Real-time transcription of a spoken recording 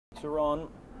Lights are on.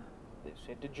 They're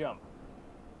set to jump.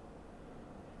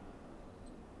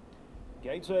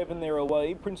 Gates open, they're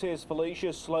away. Princess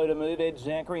Felicia slow to move. Ed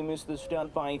Zachary missed the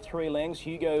stunt by 3 lengths.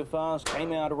 Hugo Fast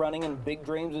came out running, and Big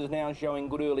Dreams is now showing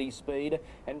good early speed,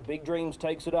 and Big Dreams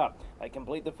takes it up. They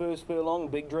complete the first furlong.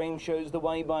 Big Dreams shows the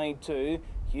way by 2.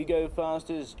 Hugo Fast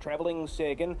is travelling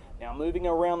second. Now moving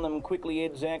around them quickly,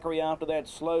 Ed Zachary after that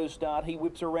slow start. He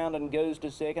whips around and goes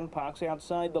to second, parks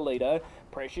outside the leader.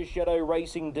 Precious Shadow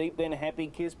racing deep, then Happy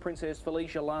Kiss, Princess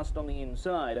Felicia last on the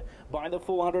inside. By the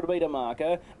 400 metre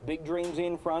marker, Big Dreams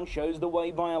in front, shows the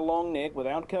way by a long neck.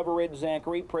 Without cover, Ed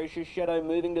Zachary. Precious Shadow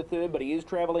moving to third, but he is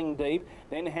travelling deep.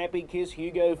 Then Happy Kiss,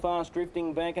 Hugo Fast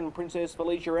drifting back, and Princess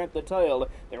Felicia at the tail.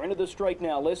 They're into the straight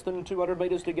now, less than 200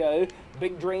 metres to go.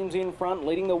 Big Dreams in front,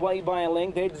 leading the way by a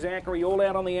length. Ed Zachary all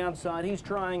out on the outside. He's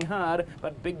trying hard,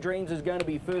 but Big Dreams is going to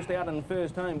be first out and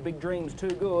first home. Big Dreams too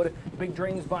good. Big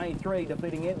Dreams by 3,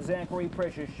 defeating Ed Zachary,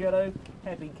 Precious Shadow,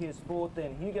 Happy Kiss fourth,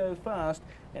 then Hugo Fast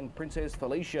and Princess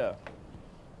Felicia.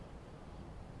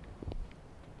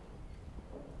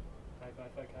 Okay,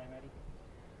 both okay, Matty?